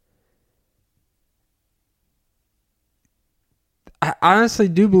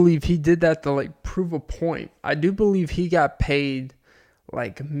he did that to like prove a point. I do believe he got paid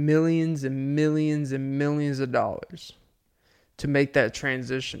like millions and millions and millions of dollars to make that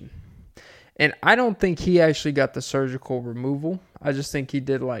transition. And I don't think he actually got the surgical removal. I just think he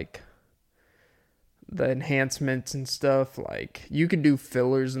did like the enhancements and stuff. Like you could do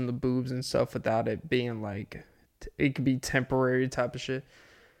fillers in the boobs and stuff without it being like, it could be temporary type of shit.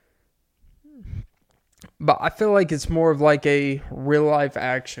 But I feel like it's more of like a real life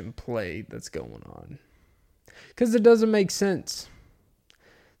action play that's going on. Because it doesn't make sense.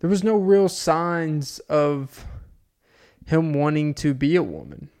 There was no real signs of him wanting to be a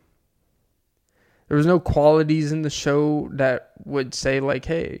woman. There was no qualities in the show that would say like,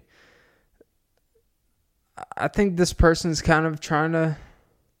 hey, I think this person's kind of trying to,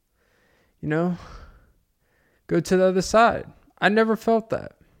 go to the other side. I never felt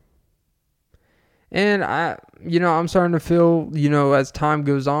that. And I'm starting to feel, as time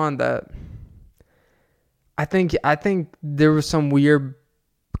goes on that I think there was some weird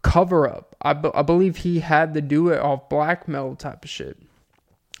cover up. I believe he had to do it off blackmail type of shit.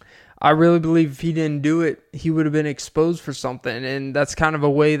 I really believe if he didn't do it, he would have been exposed for something. And that's kind of a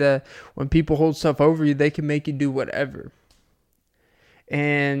way that when people hold stuff over you, they can make you do whatever.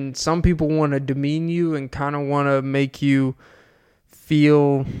 And some people want to demean you and kind of want to make you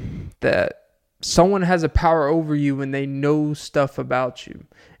feel that someone has a power over you when they know stuff about you.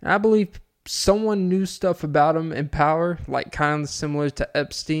 And I believe someone knew stuff about him in power, like kind of similar to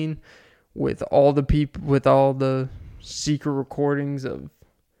Epstein, with all the secret recordings of,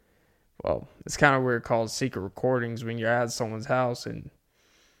 well, it's kind of weird called secret recordings when you're at someone's house and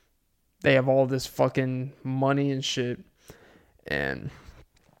they have all this fucking money and shit. And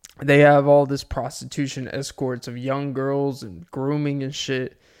they have all this prostitution escorts of young girls and grooming and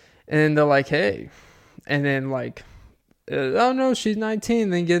shit. And they're like, hey. And then like, oh no, she's 19.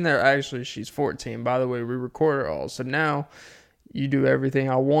 Then get in there. Actually, she's 14. By the way, we record her all. So now you do everything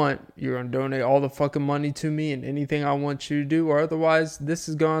I want. You're going to donate all the fucking money to me and anything I want you to do. Or otherwise, this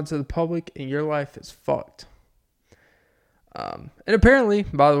is going to the public and your life is fucked. And apparently,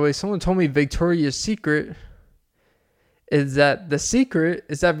 by the way, someone told me Victoria's secret is that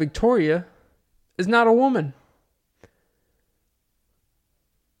Victoria is not a woman.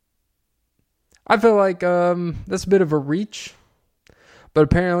 I feel like that's a bit of a reach. But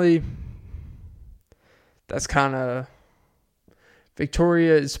apparently, that's kind of...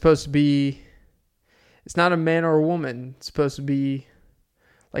 Victoria is supposed to be... It's not a man or a woman. It's supposed to be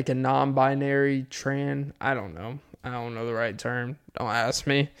like a non-binary trans. I don't know. I don't know the right term. Don't ask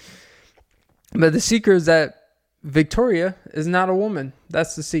me. But the secret is that Victoria is not a woman.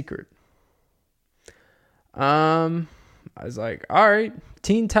 That's the secret. I was like, all right,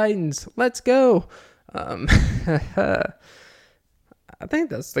 Teen Titans, let's go. I think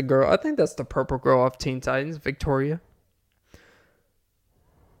that's the girl. I think that's the purple girl off Teen Titans, Victoria.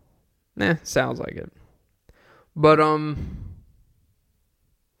 Sounds like it. But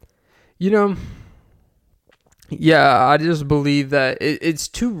yeah, I just believe that it's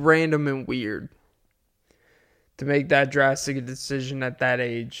too random and weird to make that drastic decision at that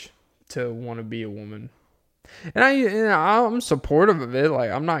age to want to be a woman. And I'm supportive of it.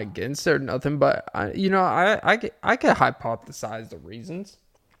 Like, I'm not against it or nothing, but I can hypothesize the reasons.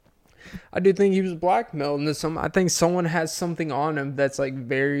 I do think he was blackmailed into some. I think someone has something on him that's like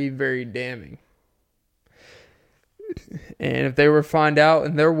very, very damning. And if they were to find out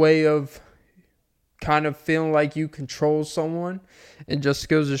in their way of kind of feeling like you control someone, it just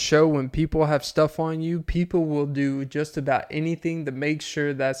goes to show when people have stuff on you, people will do just about anything to make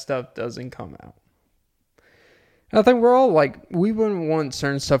sure that stuff doesn't come out. And I think we're all like, we wouldn't want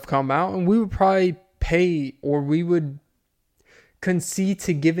certain stuff come out, and we would probably pay, or we would concede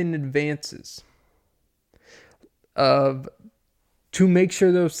to giving advances to make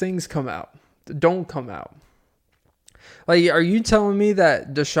sure those things come out. don't come out. Like, are you telling me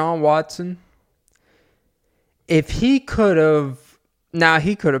that Deshaun Watson, if he could have, now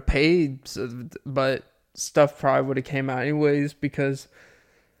he could have paid, but stuff probably would have came out anyways because,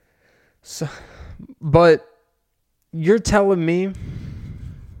 but you're telling me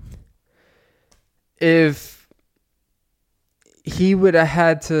if he would have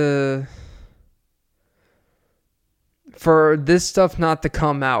had to, for this stuff not to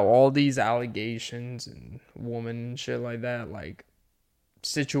come out, all these allegations and woman and shit like that, like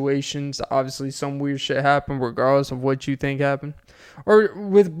situations, obviously some weird shit happened regardless of what you think happened. Or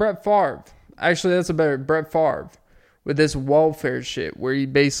with Brett Favre. Actually, that's a better, Brett Favre. With this welfare shit where he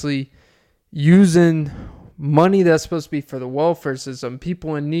basically using money that's supposed to be for the welfare system,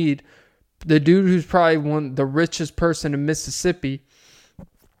 people in need. The dude who's probably the richest person in Mississippi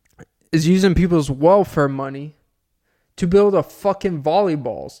is using people's welfare money to build a fucking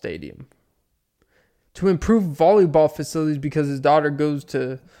volleyball stadium. To improve volleyball facilities because his daughter goes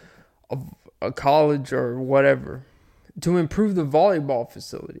to a college or whatever. To improve the volleyball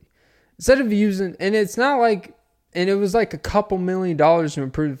facility. Instead of using, and it's not like, and it was like a couple $1 million to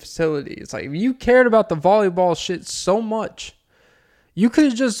improve the facility. It's like, if you cared about the volleyball shit so much, you could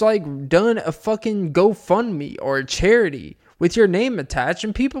have just like done a fucking GoFundMe or a charity with your name attached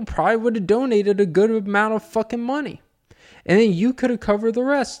and people probably would have donated a good amount of fucking money. And then you could have covered the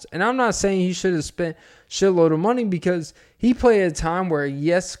rest. And I'm not saying he should have spent shitload of money because he played at a time where,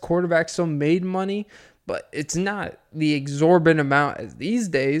 yes, quarterbacks still made money, but it's not the exorbitant amount as these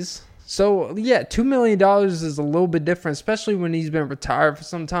days. So, yeah, $2 million is a little bit different, especially when he's been retired for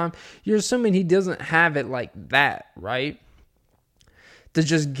some time. You're assuming he doesn't have it like that, right? To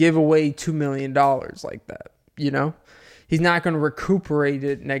just give away $2 million like that, you know? He's not going to recuperate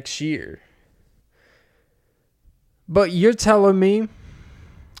it next year. But you're telling me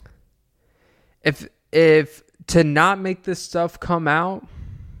if to not make this stuff come out,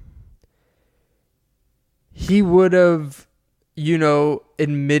 he would have, you know,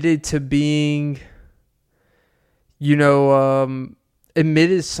 admitted to being, you know,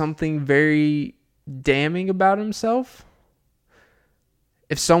 admitted something very damning about himself.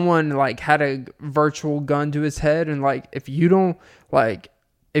 If someone like had a virtual gun to his head and like, if you don't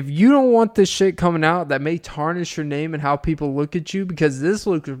want this shit coming out that may tarnish your name and how people look at you, because this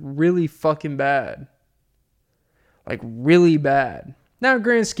looks really fucking bad. Like, really bad. Now,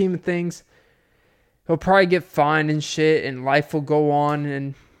 grand scheme of things, he'll probably get fined and shit, and life will go on,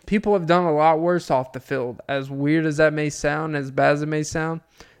 and people have done a lot worse off the field. As weird as that may sound, as bad as it may sound.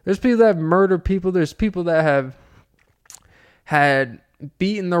 There's people that have murdered people. There's people that have had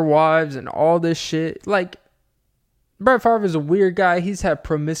beaten their wives and all this shit. Like, Brett Favre is a weird guy. He's had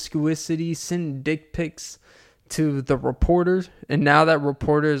promiscuity, sending dick pics to the reporters. And now that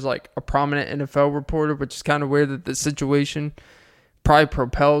reporter is like a prominent NFL reporter, which is kind of weird that the situation probably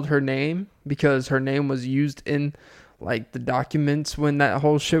propelled her name because her name was used in like the documents when that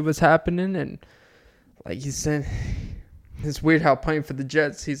whole shit was happening. And like he said, it's weird how playing for the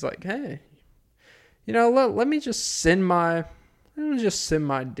Jets, he's like, hey, you know, let me just send my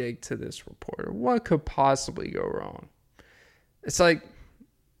dick to this reporter. What could possibly go wrong? It's like,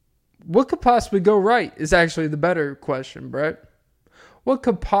 what could possibly go right is actually the better question, Brett. What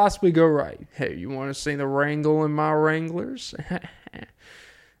could possibly go right? Hey, you want to see the wrangle in my Wranglers?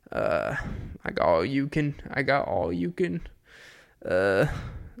 I got all you can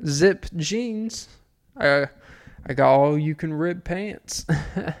zip jeans. I got all you can rip pants.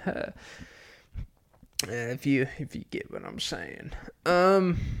 If you get what I'm saying.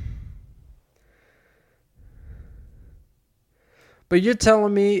 But you're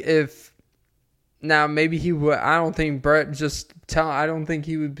telling me if now maybe he would. I don't think Brett I don't think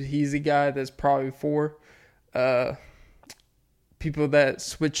he would. He's a guy that's probably for people that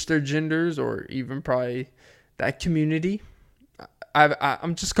switch their genders or even probably that community.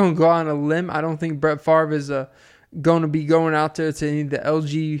 I'm just gonna go on a limb. I don't think Brett Favre is going to be going out there to any of the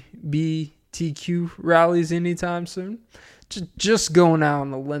LGBTQ rallies anytime soon. Just going out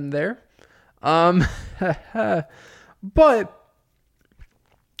on a limb there. But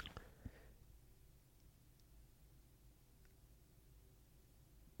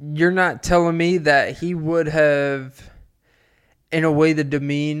you're not telling me that he would have, in a way, to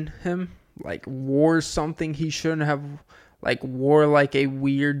demean him, like wore something he shouldn't have, like wore like a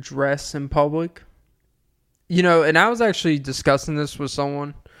weird dress in public. You know, and I was actually discussing this with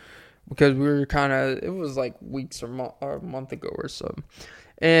someone because we were it was like weeks or a month ago or so.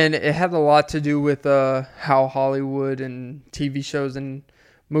 And it had a lot to do with how Hollywood and TV shows and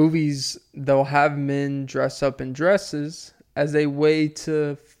movies, they'll have men dress up in dresses as a way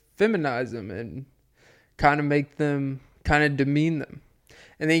to feminize them and kind of make them, kind of demean them.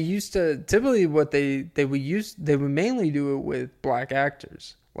 And they used to, typically what they would mainly do it with black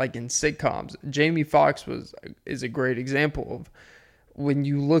actors, like in sitcoms. Jamie Foxx is a great example of, when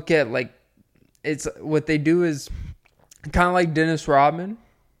you look at, like, it's what they do is kind of like Dennis Rodman.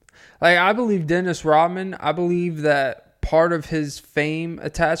 Like, I believe that part of his fame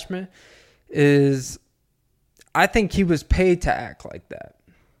attachment is, I think he was paid to act like that.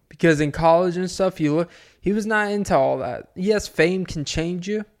 Because in college and stuff, he was not into all that. Yes, fame can change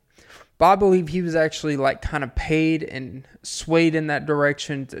you, but I believe he was actually like kind of paid and swayed in that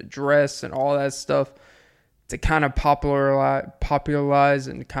direction to dress and all that stuff to kind of popularize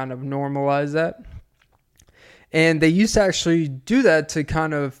and kind of normalize that. And they used to actually do that to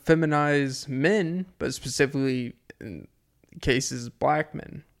kind of feminize men, but specifically in cases black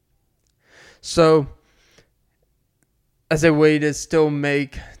men. So, as a way to still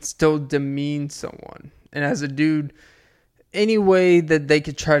demean someone. And as a dude, any way that they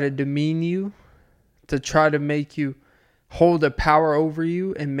could try to demean you, to try to make you hold a power over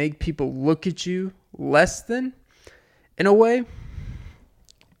you and make people look at you less than, in a way,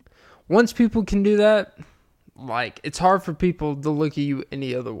 once people can do that, like, it's hard for people to look at you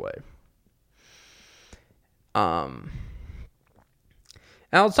any other way.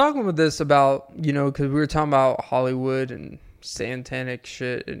 And I was talking about this about, because we were talking about Hollywood and satanic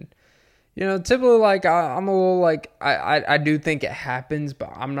shit. And, typically, like, I'm a little, like, I do think it happens,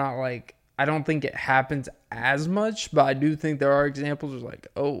 but I'm not, like, I don't think it happens as much. But I do think there are examples of, like,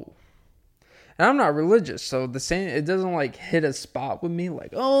 oh. And I'm not religious, so it doesn't, like, hit a spot with me,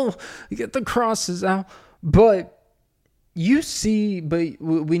 like, oh, you get the crosses out. But when you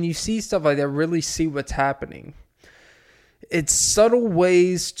see stuff like that, really see what's happening. It's subtle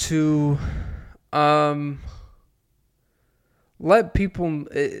ways to let people,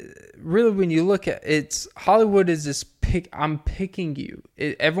 really, when you look at it's Hollywood is this I'm picking you.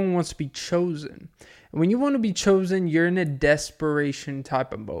 Everyone wants to be chosen. And when you want to be chosen, you're in a desperation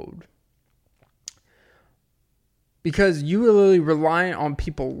type of mode. Because you are really relying on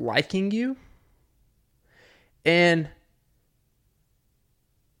people liking you. And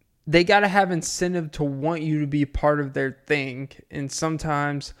they got to have incentive to want you to be part of their thing. And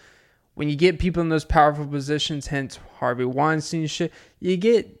sometimes when you get people in those powerful positions, hence Harvey Weinstein shit, you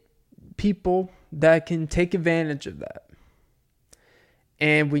get people that can take advantage of that.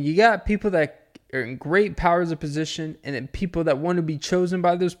 And when you got people that are in great powers of position and then people that want to be chosen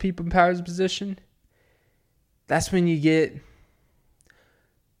by those people in powers of position, that's when you get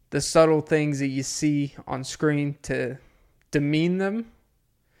the subtle things that you see on screen to demean them.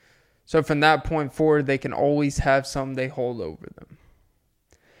 So from that point forward, they can always have something they hold over them.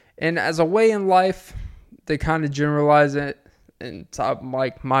 And as a way in life, they kind of generalize it in top,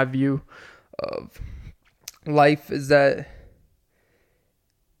 like, my view of life is that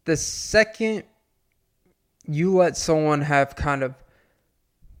the second you let someone have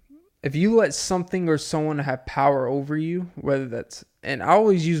if you let something or someone have power over you, whether that's, and I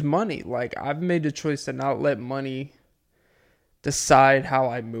always use money. Like, I've made the choice to not let money decide how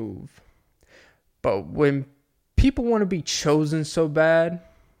I move. But when people want to be chosen so bad,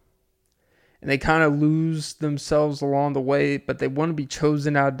 and they kind of lose themselves along the way, but they want to be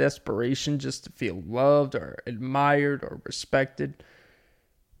chosen out of desperation just to feel loved or admired or respected.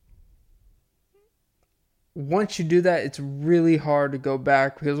 Once you do that, it's really hard to go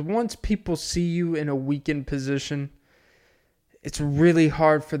back, because once people see you in a weakened position, it's really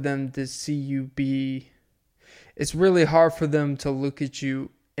hard for them to see you it's really hard for them to look at you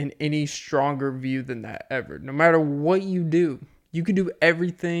in any stronger view than that ever. No matter what you do, you can do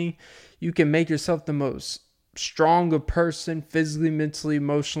everything. You can make yourself the most stronger person, physically, mentally,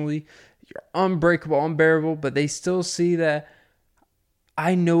 emotionally. You're unbreakable, unbearable, but they still see that,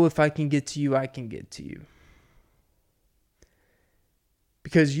 I know if I can get to you, I can get to you.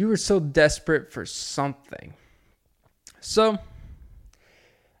 Because you were so desperate for something. So,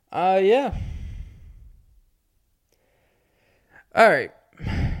 yeah. All right.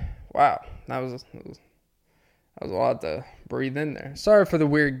 Wow. That was a lot to breathe in there. Sorry for the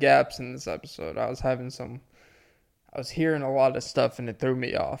weird gaps in this episode. I was hearing a lot of stuff and it threw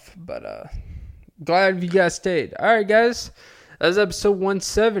me off. But glad you guys stayed. All right, guys. That's episode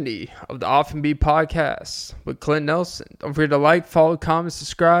 170 of the Off and Beat podcast with Clint Nelson. Don't forget to like, follow, comment,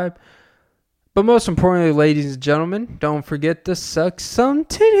 subscribe. But most importantly, ladies and gentlemen, don't forget to suck some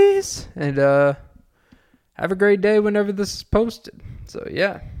titties. And have a great day whenever this is posted. So,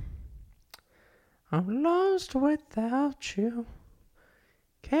 yeah. I'm lost without you.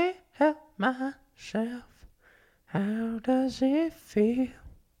 Can't help myself. How does it feel?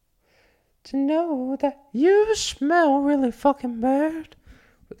 to know that you smell really fucking bad.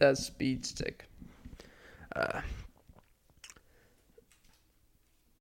 With that speed stick.